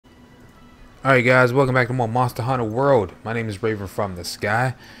Alright guys, welcome back to more Monster Hunter World. My name is Raven from the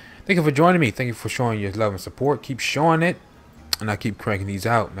Sky. Thank you for joining me. Thank you for showing your love and support. Keep showing it, and I keep cranking these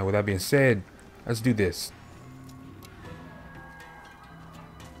out. Now with that being said, let's do this.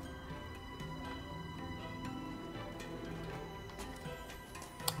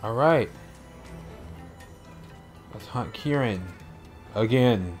 Alright. Let's hunt Kieran.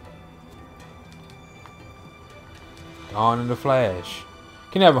 Again. Dawn in the Flash.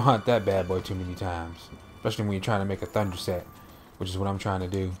 Can never hunt that bad boy too many times. Especially when you're trying to make a thunder set, which is what I'm trying to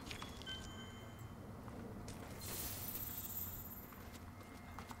do.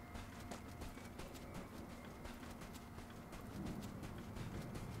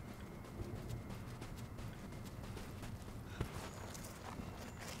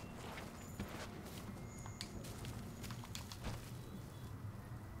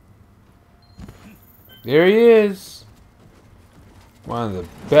 There he is. One of the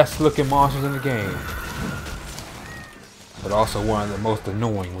best looking monsters in the game. But also one of the most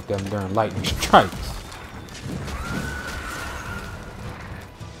annoying with them darn lightning strikes.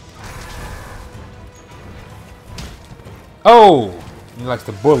 Oh! He likes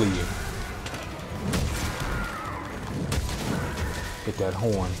to bully you. Hit that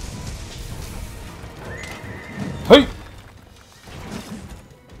horn. Hey!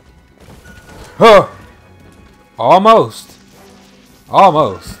 Huh! Almost.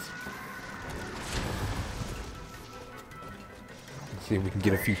 Almost. Let's see if we can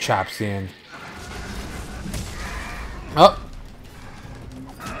get a few chops in. Oh!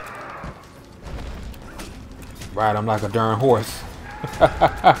 Ride him like a darn horse.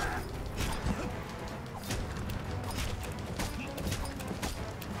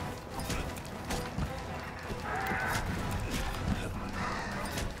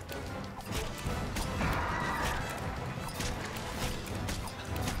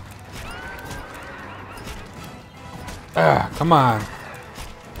 Ah, come on.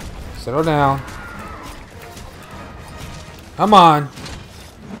 Settle down. Come on.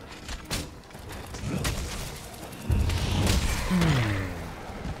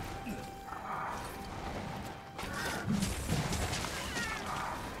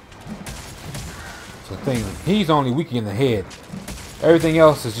 So the thing, he's only weak in the head. Everything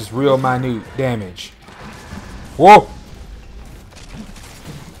else is just real minute damage. Whoa!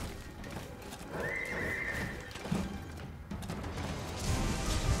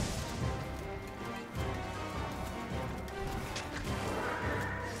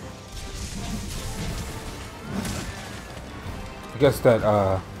 I guess that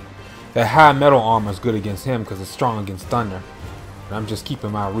high metal armor is good against him because it's strong against thunder. But I'm just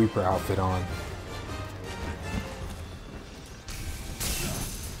keeping my Reaper outfit on.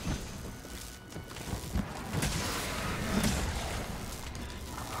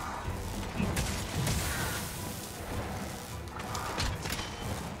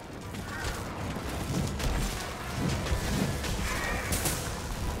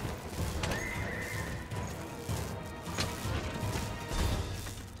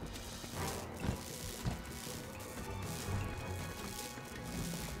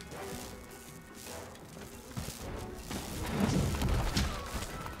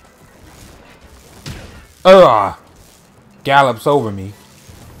 Ugh! Gallops over me.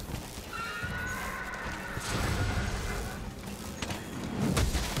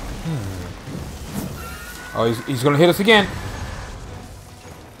 Oh, he's gonna hit us again.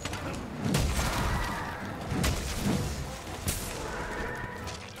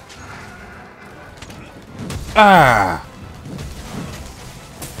 Ah!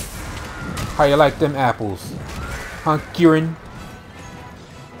 How you like them apples? Huh, Kieran?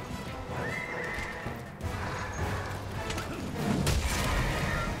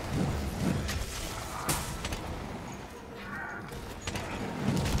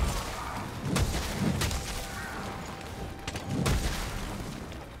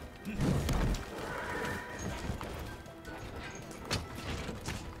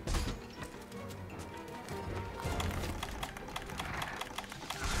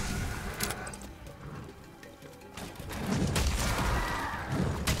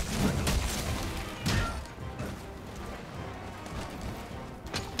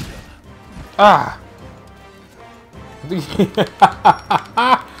 Ah!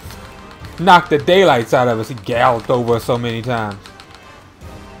 Knocked the daylights out of us. He galloped over us so many times.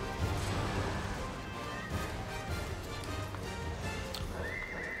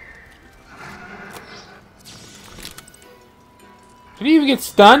 Did he even get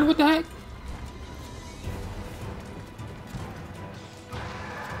stunned? What the heck?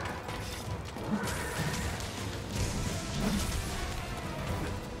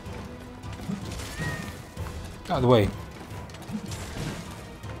 Out of the way.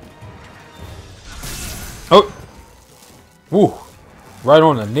 Oh! Woo! Right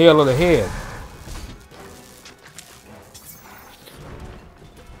on the nail of the head.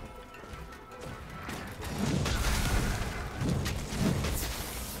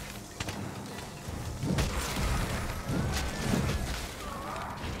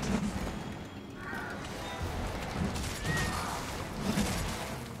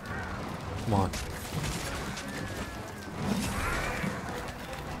 Come on.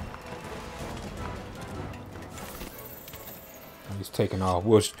 He's taking off.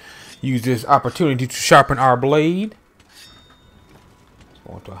 We'll use this opportunity to sharpen our blade. Let's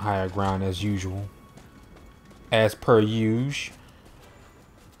go to a higher ground as usual. As per usual.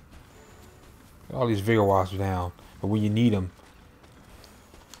 All these Vigor Wasps down. But when you need them,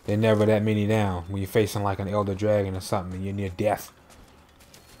 they're never that many down. When you're facing like an Elder Dragon or something and you're near death.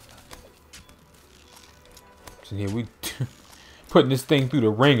 So here we putting this thing through the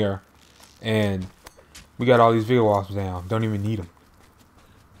ringer. And we got all these Vigor Wasps down. Don't even need them.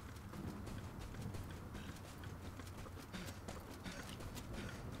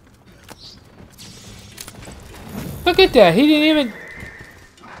 Look at that. He didn't even...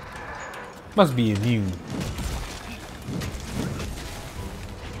 Must be immune.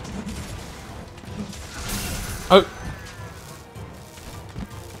 Oh.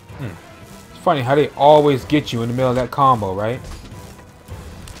 It's funny how they always get you in the middle of that combo, right?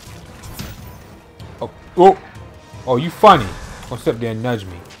 Oh. Oh. Oh, you funny. Don't sit there and nudge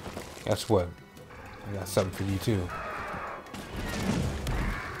me. Guess what? I got something for you too.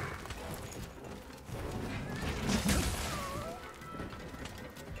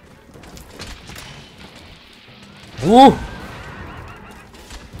 Woo!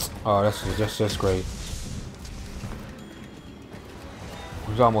 Oh, that's just great.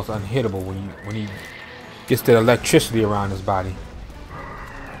 He's almost unhittable when he gets that electricity around his body.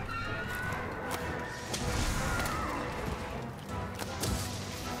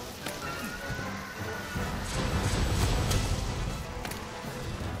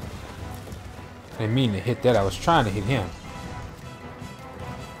 I didn't mean to hit that. I was trying to hit him.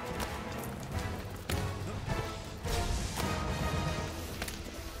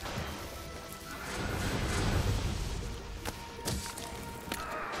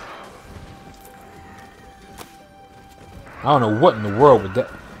 I don't know what in the world with that.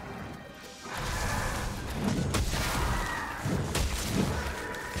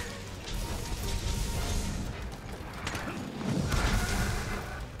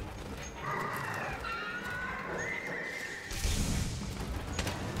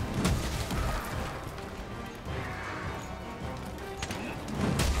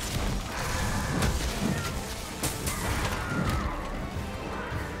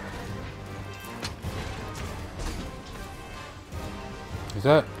 Is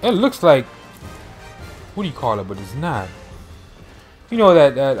that? It looks like, what do you call it? But it's not. You know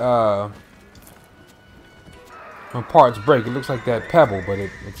that when parts break, it looks like that pebble, but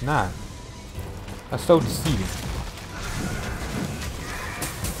it's not. That's so deceiving.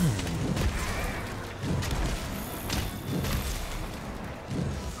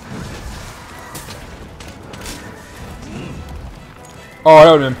 Oh,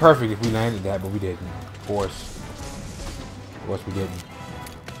 that would have been perfect if we landed that, but we didn't. Of course we didn't.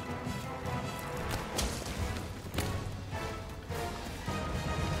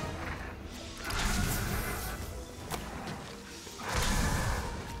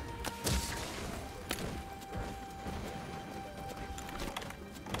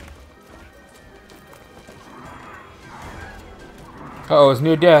 Uh-oh, it's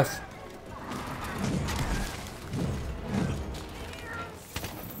near death.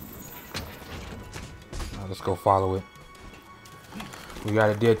 Now let's go follow it. We got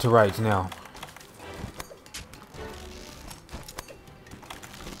it dead to rights now.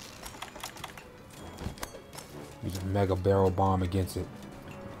 Use a mega barrel bomb against it.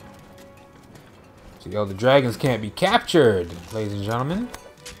 So, yo, the dragons can't be captured, ladies and gentlemen.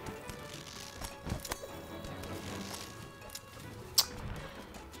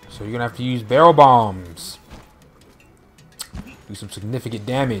 So you're gonna have to use barrel bombs. Do some significant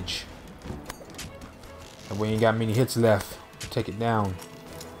damage. That way you ain't got many hits left. Take it down.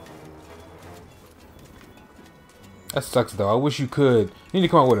 That sucks though. I wish you could. You need to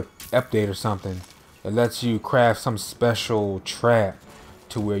come up with an update or something that lets you craft some special trap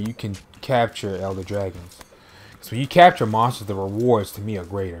to where you can capture Elder Dragons. Because when you capture monsters, the rewards to me are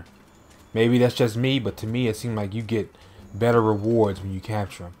greater. Maybe that's just me, but to me it seems like you get better rewards when you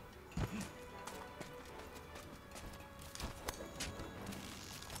capture them.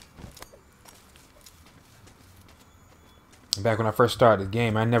 Back when I first started the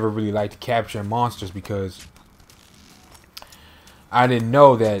game, I never really liked capturing monsters because I didn't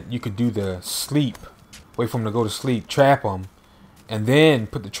know that you could do the sleep, wait for them to go to sleep, trap them, and then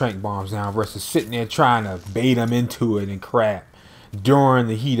put the trank bombs down versus sitting there trying to bait them into it and crap during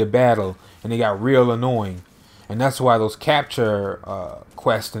the heat of battle, and they got real annoying. And that's why those capture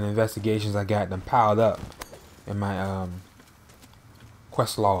quests and investigations I got them piled up in my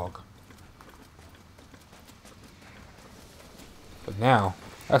quest log. But now,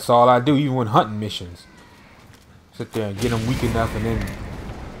 that's all I do, even when hunting missions. Sit there and get them weak enough and then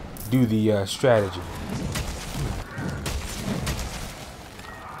do the strategy.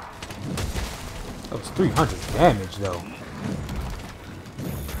 That was 300 damage though.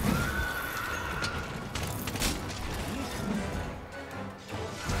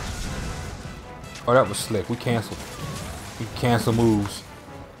 Oh, that was slick. We canceled. We cancel moves.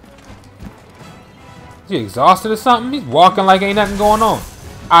 Is he exhausted or something? He's walking like ain't nothing going on.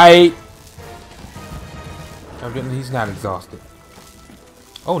 Evidently he's not exhausted.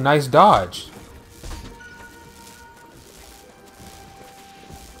 Oh, nice dodge.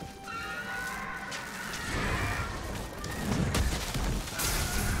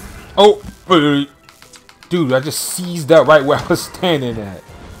 Oh, dude, I just seized up right where I was standing at.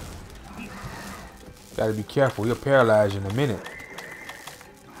 Gotta be careful, he'll paralyze you in a minute.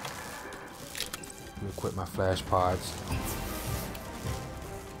 Let me equip my flash pods.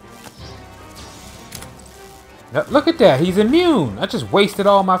 Now, look at that, he's immune. I just wasted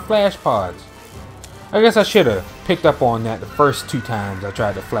all my flash pods. I guess I should have picked up on that the first 2 times I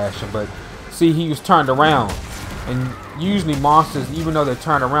tried to flash him, but see, he was turned around. And usually monsters, even though they're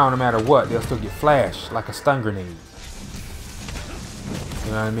turned around no matter what, they'll still get flashed like a stun grenade.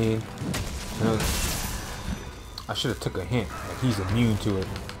 You know what I mean? You know, I should have took a hint that he's immune to it.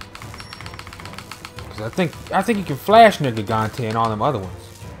 Cause I think you can flash Nergigante and all them other ones.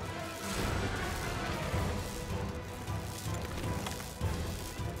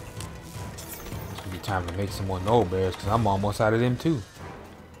 It's gonna be time to make some more Null Bears because I'm almost out of them too.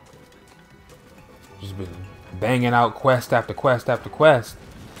 Just been banging out quest after quest after quest.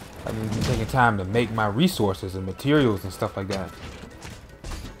 I've been taking time to make my resources and materials and stuff like that.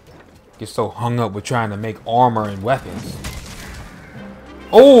 Get so hung up with trying to make armor and weapons.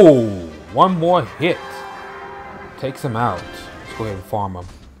 Oh, one more hit. Takes him out. Let's go ahead and farm him.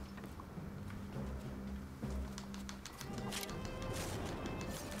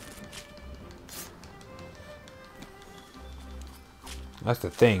 That's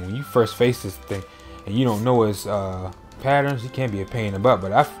the thing. When you first face this thing and you don't know his patterns, he can be a pain in the butt.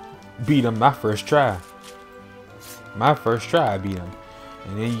 But I beat him my first try. My first try I beat him.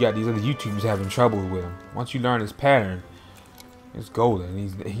 And then you got these other YouTubers having trouble with him. Once you learn his pattern, it's golden.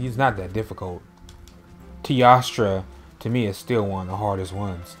 He's not that difficult. Teostra, to me, is still one of the hardest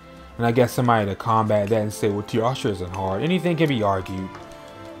ones. And I guess somebody to combat that and say, well, Teostra isn't hard. Anything can be argued.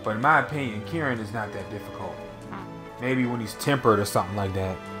 But in my opinion, Kirin is not that difficult. Maybe when he's tempered or something like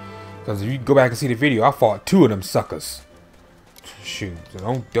that. Because if you go back and see the video, I fought 2 of them suckers. Shoot,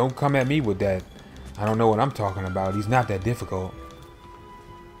 so don't come at me with that. I don't know what I'm talking about. He's not that difficult.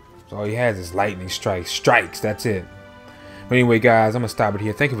 So all he has is lightning strikes, that's it. But anyway, guys, I'm gonna stop it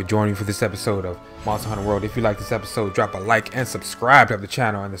here. Thank you for joining me for this episode of Monster Hunter World. If you like this episode, drop a like and subscribe to help the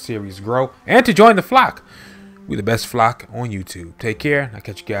channel and the series grow, and to join the flock. We're the best flock on YouTube. Take care, and I'll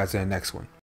catch you guys in the next one.